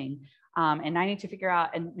recycling, and I need to figure out,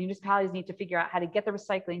 and municipalities need to figure out how to get the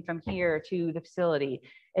recycling from here to the facility.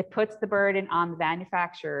 It puts the burden on the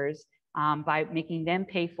manufacturers by making them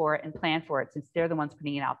pay for it and plan for it, since they're the ones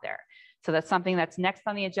putting it out there. So that's something that's next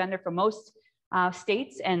on the agenda for most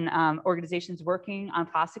states and organizations working on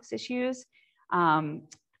plastics issues. And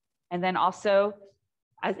then also,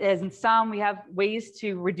 as in some, we have ways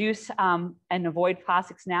to reduce and avoid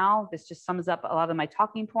plastics now. This just sums up a lot of my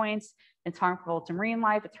talking points. It's harmful to marine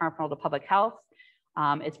life, it's harmful to public health,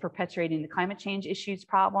 it's perpetuating the climate change issues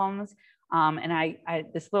problems. And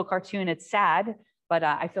this little cartoon, it's sad, but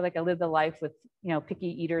I feel like I live the life with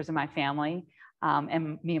picky eaters in my family.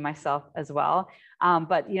 and me and myself as well.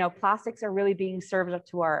 But you know, plastics are really being served up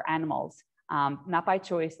to our animals, not by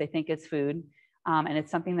choice. They think it's food, and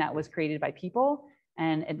it's something that was created by people,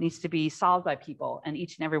 and it needs to be solved by people and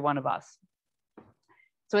each and every one of us.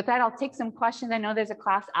 So with that, I'll take some questions. I know there's a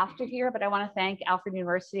class after here, but I want to thank Alfred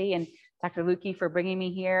University and Dr. Lukey for bringing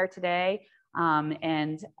me here today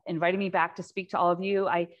and inviting me back to speak to all of you.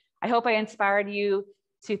 I hope I inspired you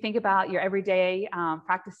to think about your everyday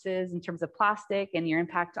practices in terms of plastic and your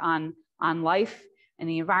impact on life and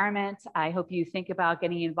the environment. I hope you think about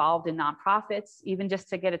getting involved in nonprofits, even just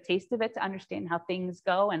to get a taste of it, to understand how things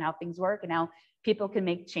go and how things work and how people can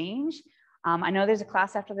make change. I know there's a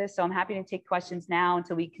class after this, so I'm happy to take questions now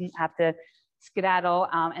until we can have to skedaddle,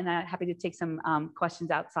 and I'm happy to take some questions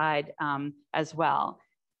outside as well.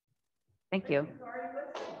 Thank you.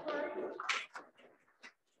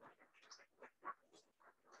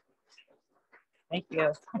 Thank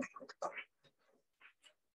you.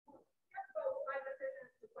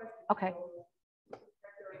 Okay.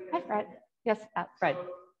 Hi, Fred. Yes, Fred.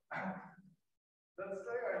 Let's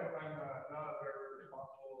say I'm not a very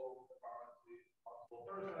responsible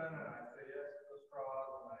person, and I say yes to the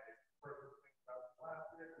straws, and I purchase things about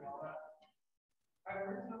plastic and all that. I'm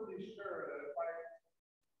reasonably sure that if I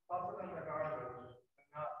toss it in the garbage and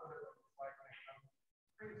not put it in recycling, I'm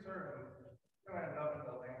pretty certain it's going to end up in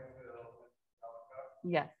the landfill.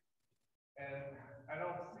 Yes. And I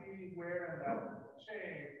don't see where in that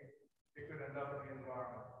chain it could end up in the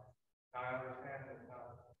environment. Now, I understand it's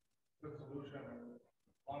not a good solution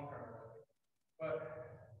long term, but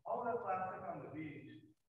all that plastic on the beach,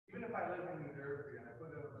 even if I live in New Jersey and I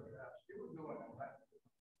put it in the trash, it would go in the landfill.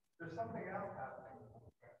 There's something else happening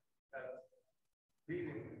that's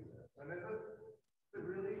leading to this. And is it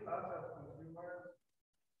really us as consumers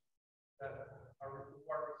that are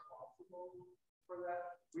responsible for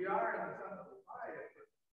that? We are in the sense of buy it, but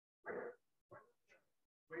where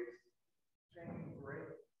waste chain break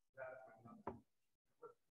that?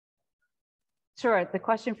 Sure. The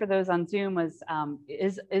question for those on Zoom was,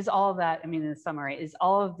 is all of that, I mean, in the summary, is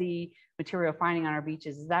all of the material finding on our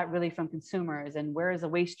beaches, is that really from consumers? And where is the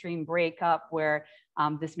waste stream break up where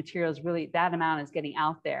this material is really, that amount is getting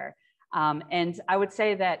out there? And I would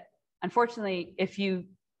say that, unfortunately, if you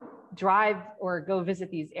drive or go visit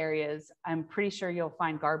these areas, I'm pretty sure you'll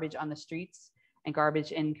find garbage on the streets and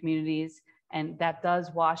garbage in communities. And that does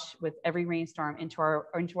wash with every rainstorm into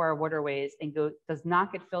our waterways and does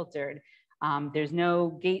not get filtered. There's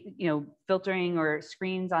no gate, filtering or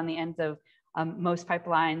screens on the ends of most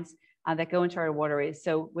pipelines that go into our waterways.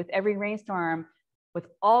 So with every rainstorm, with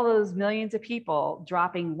all those millions of people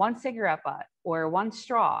dropping one cigarette butt or one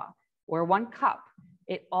straw or one cup,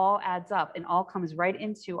 it all adds up and all comes right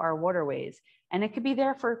into our waterways. And it could be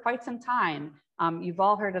there for quite some time. You've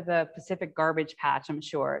all heard of the Pacific garbage patch, I'm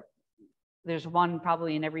sure. There's one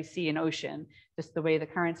probably in every sea and ocean, just the way the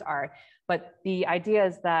currents are. But the idea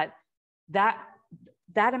is that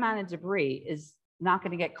amount of debris is not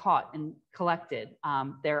going to get caught and collected.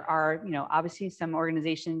 There are, obviously some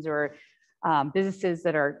organizations or businesses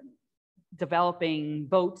that are developing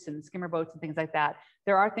boats and skimmer boats and things like that.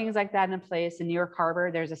 There are things like that in place. In New York Harbor,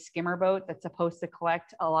 there's a skimmer boat that's supposed to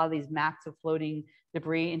collect a lot of these mats of floating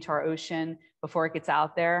debris into our ocean before it gets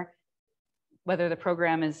out there. Whether the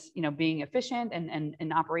program is, being efficient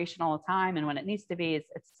and operational all the time, and when it needs to be,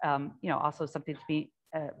 it's also something to be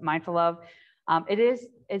mindful of.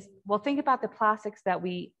 Well, think about the plastics that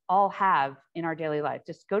we all have in our daily life.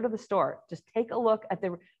 Just go to the store, just take a look at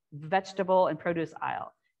the vegetable and produce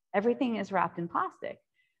aisle. Everything is wrapped in plastic.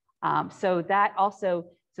 So that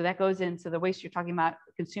goes into the waste you're talking about,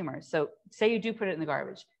 consumers. So say you do put it in the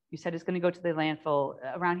garbage. You said it's going to go to the landfill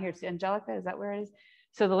around here. It's Angelica, is that where it is?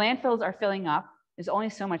 So the landfills are filling up. There's only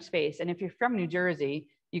so much space. And if you're from New Jersey,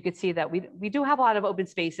 you could see that we do have a lot of open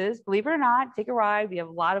spaces. Believe it or not, take a ride. We have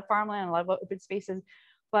a lot of farmland, a lot of open spaces,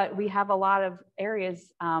 but we have a lot of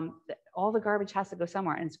areas that all the garbage has to go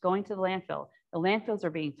somewhere, and it's going to the landfill. The landfills are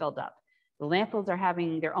being filled up. The landfills are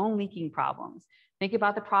having their own leaking problems. Think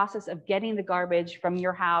about the process of getting the garbage from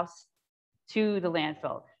your house to the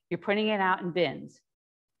landfill. You're putting it out in bins.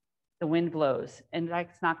 The wind blows and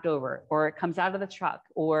it's knocked over, or it comes out of the truck,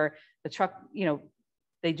 or the truck,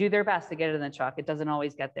 they do their best to get it in the truck. It doesn't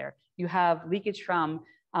always get there. You have leakage from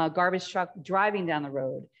a garbage truck driving down the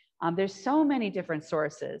road. There's so many different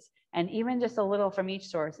sources, and even just a little from each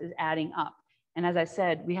source is adding up. And as I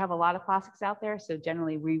said, we have a lot of plastics out there. So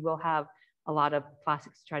generally we will have a lot of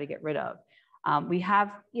plastics to try to get rid of. We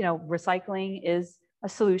have, recycling is a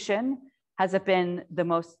solution. Has it been the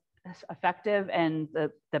most effective and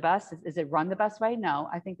the best? Is it run the best way? No,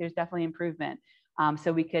 I think there's definitely improvement.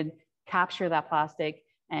 So we could capture that plastic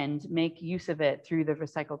and make use of it through the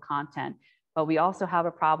recycled content. But we also have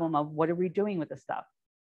a problem of what are we doing with the stuff?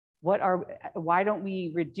 Why don't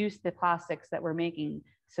we reduce the plastics that we're making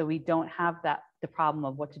so we don't have the problem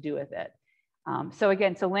of what to do with it? So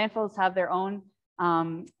again, so landfills have their own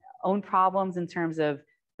problems in terms of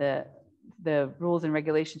the rules and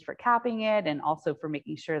regulations for capping it, and also for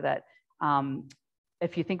making sure that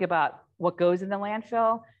if you think about what goes in the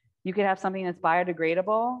landfill, you could have something that's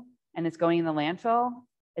biodegradable and it's going in the landfill,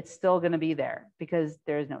 it's still going to be there because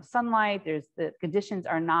there's no sunlight, the conditions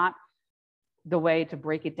are not the way to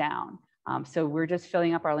break it down. So we're just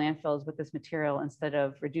filling up our landfills with this material instead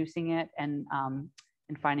of reducing it and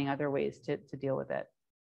finding other ways to deal with it.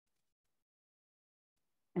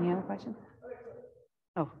 Any other questions?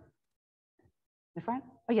 Oh, the front?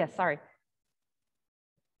 Oh, yes, sorry.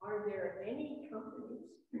 Are there any companies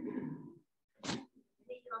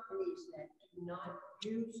that do not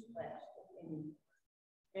use plastic anymore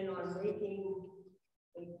and are making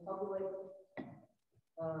a public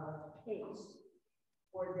case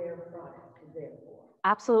for their product, therefore?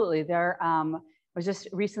 Absolutely. I was just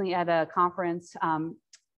recently at a conference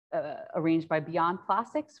arranged by Beyond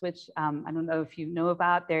Plastics, which I don't know if you know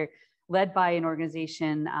about. They're led by an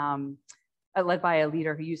organization, led by a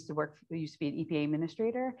leader who used to be an EPA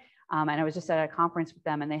administrator. And I was just at a conference with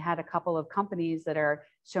them, and they had a couple of companies that are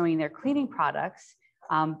showing their cleaning products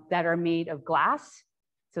that are made of glass.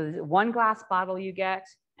 So there's one glass bottle you get,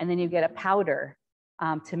 and then you get a powder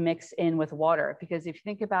to mix in with water. Because if you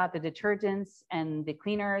think about the detergents and the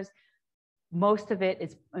cleaners, most of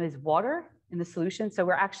it is water in the solution. So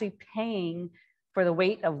we're actually paying for the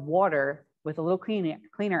weight of water with a little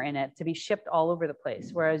cleaner in it to be shipped all over the place.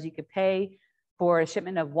 Whereas you could pay for a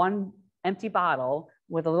shipment of one empty bottle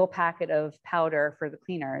with a little packet of powder for the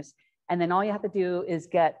cleaners. And then all you have to do is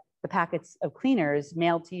get the packets of cleaners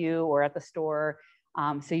mailed to you or at the store.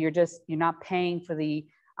 So you're not paying for the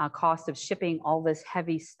cost of shipping all this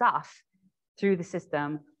heavy stuff through the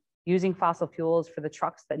system, using fossil fuels for the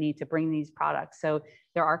trucks that need to bring these products. So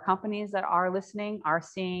there are companies that are listening, are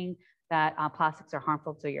seeing that plastics are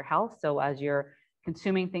harmful to your health. So as you're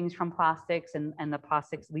consuming things from plastics and the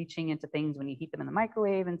plastics leaching into things when you heat them in the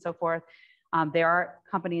microwave and so forth, there are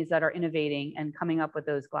companies that are innovating and coming up with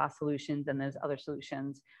those glass solutions and those other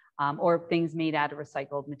solutions, or things made out of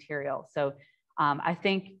recycled material. So I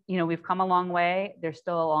think, we've come a long way. There's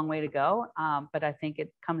still a long way to go, but I think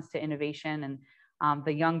it comes to innovation and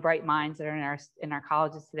the young, bright minds that are in our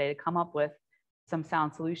colleges today to come up with some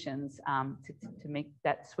sound solutions to make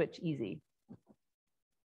that switch easy.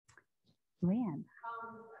 Luann.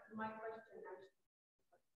 My question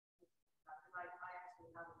I actually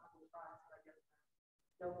have a couple of products that I guess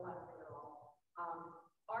no plastic at all.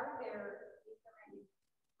 Is there any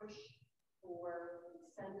push for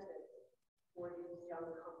incentives for these young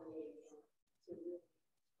companies to really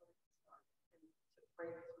start and to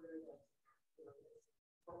break through this?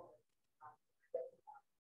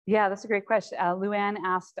 Yeah, that's a great question. Luann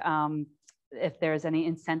asked if there's any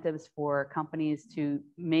incentives for companies to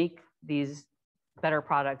make these better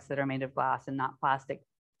products that are made of glass and not plastic.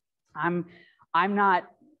 I'm not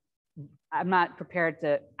prepared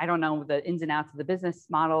to, I don't know the ins and outs of the business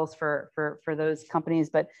models for those companies,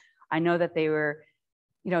 but I know that they were,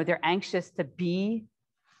 they're anxious to be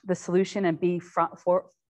the solution and be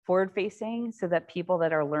forward facing so that people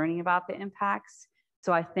that are learning about the impacts.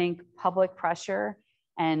 So I think public pressure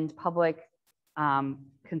and public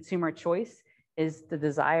consumer choice is the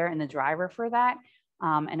desire and the driver for that.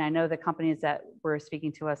 And I know the companies that were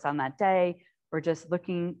speaking to us on that day were just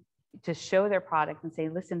looking to show their product and say,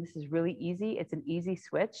 listen, this is really easy. It's an easy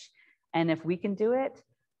switch. And if we can do it,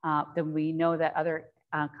 then we know that other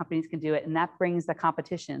companies can do it. And that brings the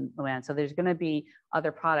competition, Luann. So there's going to be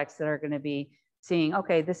other products that are going to be seeing,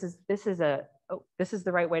 okay, this is the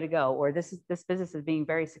right way to go, or this business is being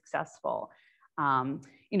very successful.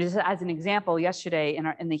 Just as an example, yesterday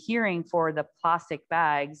in the hearing for the plastic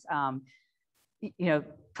bags, the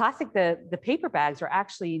paper bags are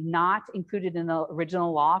actually not included in the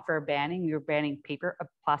original law for banning. We were banning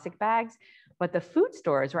plastic bags, but the food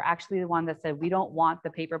stores were actually the one that said, we don't want the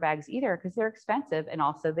paper bags either because they're expensive. And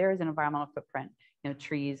also there is an environmental footprint,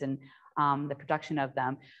 trees and the production of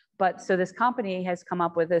them. But so this company has come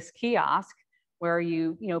up with this kiosk where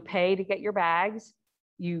you pay to get your bags,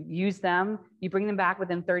 you use them, you bring them back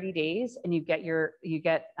within 30 days and you get your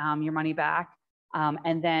money back.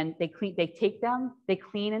 And then they take them, they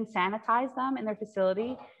clean and sanitize them in their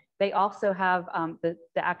facility. They also have the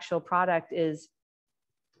actual product is,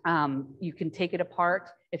 you can take it apart.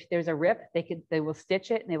 If there's a rip, they will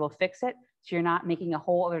stitch it and they will fix it. So you're not making a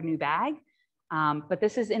whole other new bag. But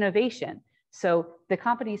this is innovation. So the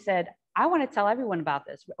company said, I want to tell everyone about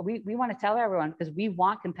this. We want to tell everyone because we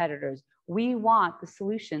want competitors. We want the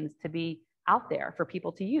solutions to be out there for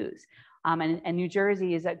people to use. And New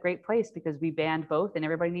Jersey is a great place because we banned both and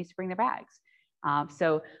everybody needs to bring their bags. I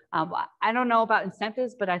don't know about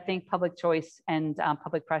incentives, but I think public choice and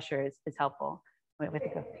public pressure is helpful. I think we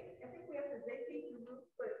have to vacate the room,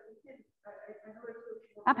 but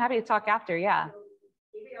I'm happy to talk after, yeah.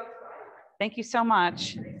 Thank you so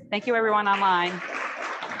much. Thank you everyone online.